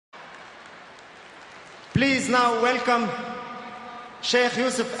Please now welcome Sheikh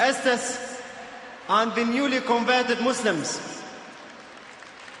Yusuf Estes and the newly converted Muslims.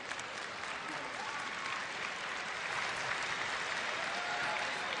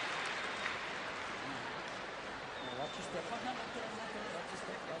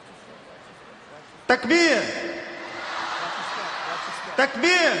 Takbir!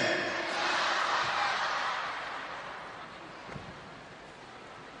 Takbir!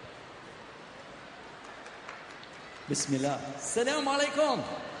 Bismillah. Assalamu alaikum.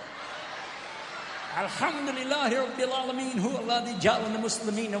 Alhamdulillahi Rabbil Alameen. Hu alladhi ja'alana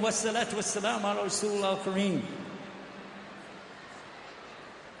muslimeen. Wa salatu wa salam ala Rasulullah al-Kareem.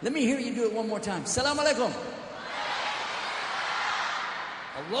 Let me hear you do it one more time. Assalamu alaikum.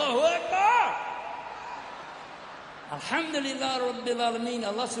 Allahu Akbar. Alhamdulillah Rabbil Alameen.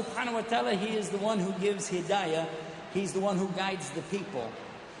 Allah subhanahu wa ta'ala, He is the one who gives hidayah. He's the one who guides the people.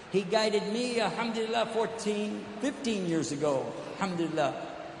 He guided me, alhamdulillah, 15 years ago, alhamdulillah.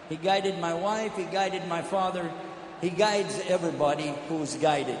 He guided my wife, He guided my father. He guides everybody who's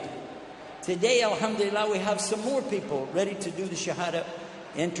guided. Today, alhamdulillah, we have some more people ready to do the Shahada,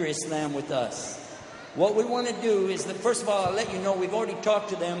 enter Islam with us. What we want to do is that, first of all, I'll let you know, we've already talked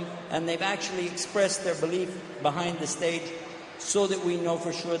to them, and they've actually expressed their belief behind the stage so that we know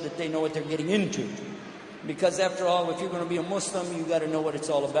for sure that they know what they're getting into. Because after all, if you're going to be a Muslim, you've got to know what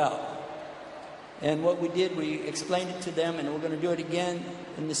it's all about. And what we did, we explained it to them, and we're going to do it again,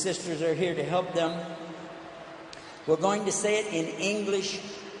 and the sisters are here to help them. We're going to say it in English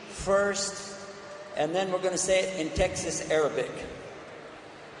first, and then we're going to say it in Texas Arabic,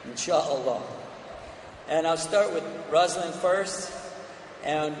 inshallah. And I'll start with Rosalind first,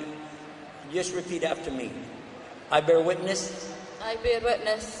 and just repeat after me. I bear witness. I bear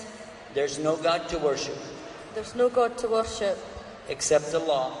witness. There's no God to worship. There's no God to worship. Except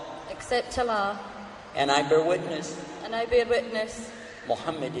Allah. Except Allah. And I bear witness. And I bear witness.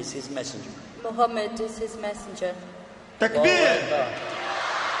 Muhammad is His messenger. Muhammad is His messenger. Takbir!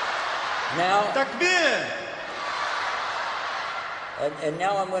 Now, Takbir! And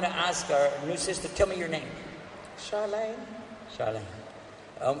now I'm going to ask our new sister, tell me your name. Charlene. Charlene.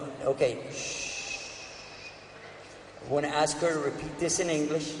 Okay. Shh. I want to ask her to repeat this in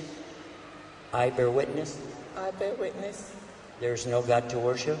English. I bear witness. I bear witness. There's no God to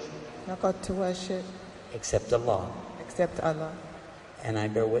worship. No God to worship. Except Allah. Except Allah. And I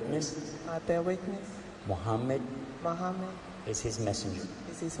bear witness. I bear witness. Muhammad. Muhammad is His messenger.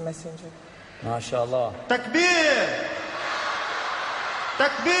 is His messenger. MashaAllah. Takbir!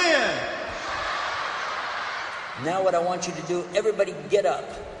 Takbir! Now what I want you to do, everybody get up.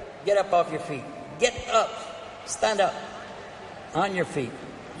 Get up off your feet. Get up. Stand up. On your feet.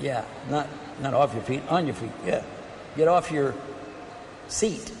 Yeah, not off your feet, on your feet. Yeah. Get off your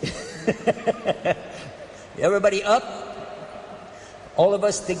seat. Everybody up. All of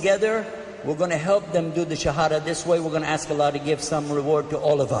us together, we're going to help them do the Shahada. This way we're going to ask Allah to give some reward to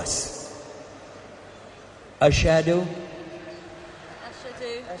all of us. Ashhadu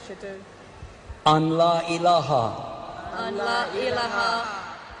Ashhadu an la ilaha An la ilaha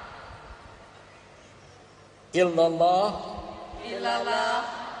illallah illallah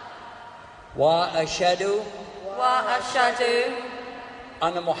wa ashhadu wa ashhadu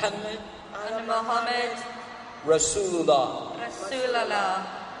anna Muhammad anna Muhammad Rasulullah. Rasulullah.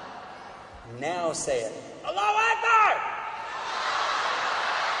 Now say it. Allahu Akbar!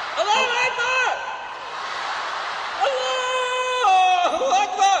 Allahu Akbar! Allahu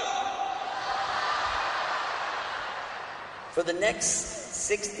Akbar! For the next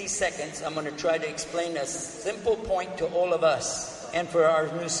 60 seconds, I'm going to try to explain a simple point to all of us and for our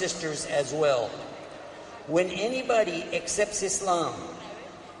new sisters as well. When anybody accepts Islam,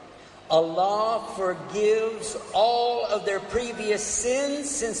 Allah forgives all of their previous sins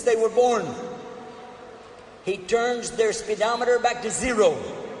since they were born. He turns their speedometer back to zero.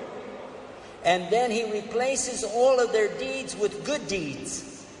 And then He replaces all of their deeds with good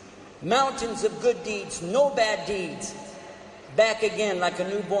deeds. Mountains of good deeds, no bad deeds. Back again like a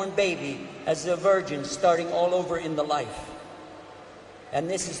newborn baby as a virgin starting all over in the life. And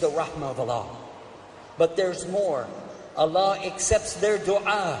this is the rahmah of Allah. But there's more. Allah accepts their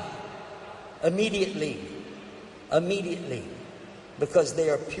dua immediately, because they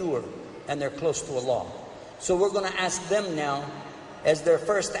are pure and they're close to Allah. So we're going to ask them now, as their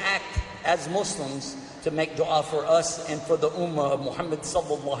first act as Muslims, to make dua for us and for the ummah of Muhammad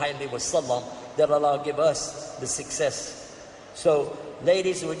sallallahu alaihi wasallam, that Allah give us the success. So,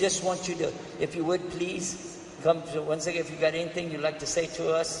 ladies, we just want you to, if you would please, come to, once again, if you got anything you'd like to say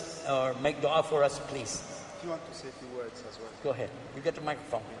to us or make dua for us, please. If you want to say a few words as well. Go ahead. You get the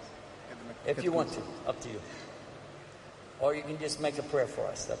microphone. And If you want to, up to you. Or you can just make a prayer for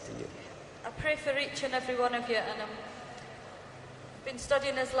us, up to you. I pray for each and every one of you, and I've been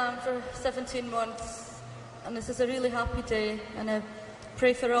studying Islam for 17 months, and this is a really happy day, and I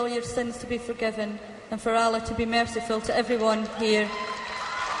pray for all your sins to be forgiven, and for Allah to be merciful to everyone here.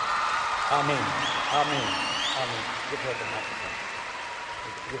 Amen. Amen. Amen. Give her the microphone.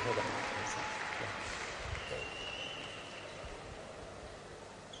 Give her the microphone.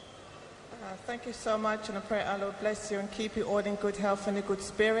 Thank you so much, and I pray Allah bless you and keep you all in good health and a good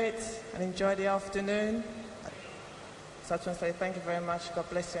spirit, and enjoy the afternoon. So I just want to say thank you very much. God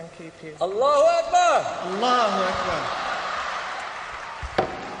bless you and keep you. Allahu Akbar! Allahu Akbar.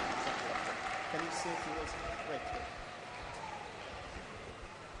 Can you see if you will? Wait.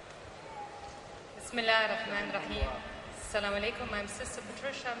 Bismillah ar-Rahman ar-Rahim. Assalamu alaikum. I'm Sister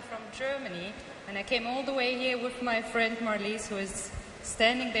Patricia. I'm from Germany, and I came all the way here with my friend Marlies, who is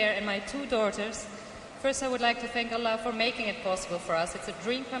standing there, and my two daughters. First, I would like to thank Allah for making it possible for us. It's a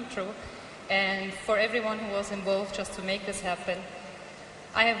dream come true, and for everyone who was involved just to make this happen.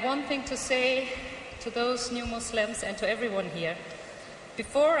 I have one thing to say to those new Muslims and to everyone here.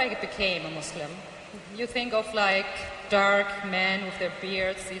 Before I became a Muslim, you think of like dark men with their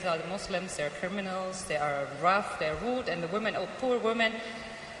beards. These are the Muslims. They're criminals. They are rough. They're rude. And the women, oh, poor women,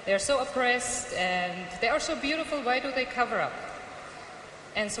 they are so oppressed and they are so beautiful. Why do they cover up?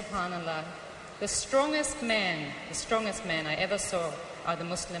 And subhanallah, the strongest men I ever saw are the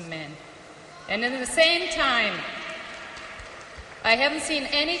Muslim men. And at the same time, I haven't seen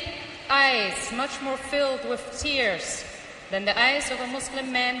any eyes much more filled with tears than the eyes of a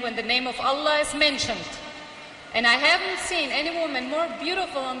Muslim man when the name of Allah is mentioned. And I haven't seen any woman more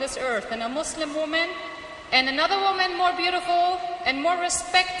beautiful on this earth than a Muslim woman, and another woman more beautiful and more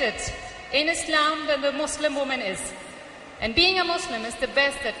respected in Islam than the Muslim woman is. And being a Muslim is the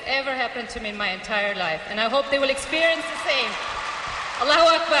best that ever happened to me in my entire life. And I hope they will experience the same.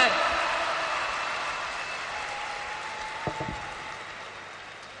 Allahu Akbar.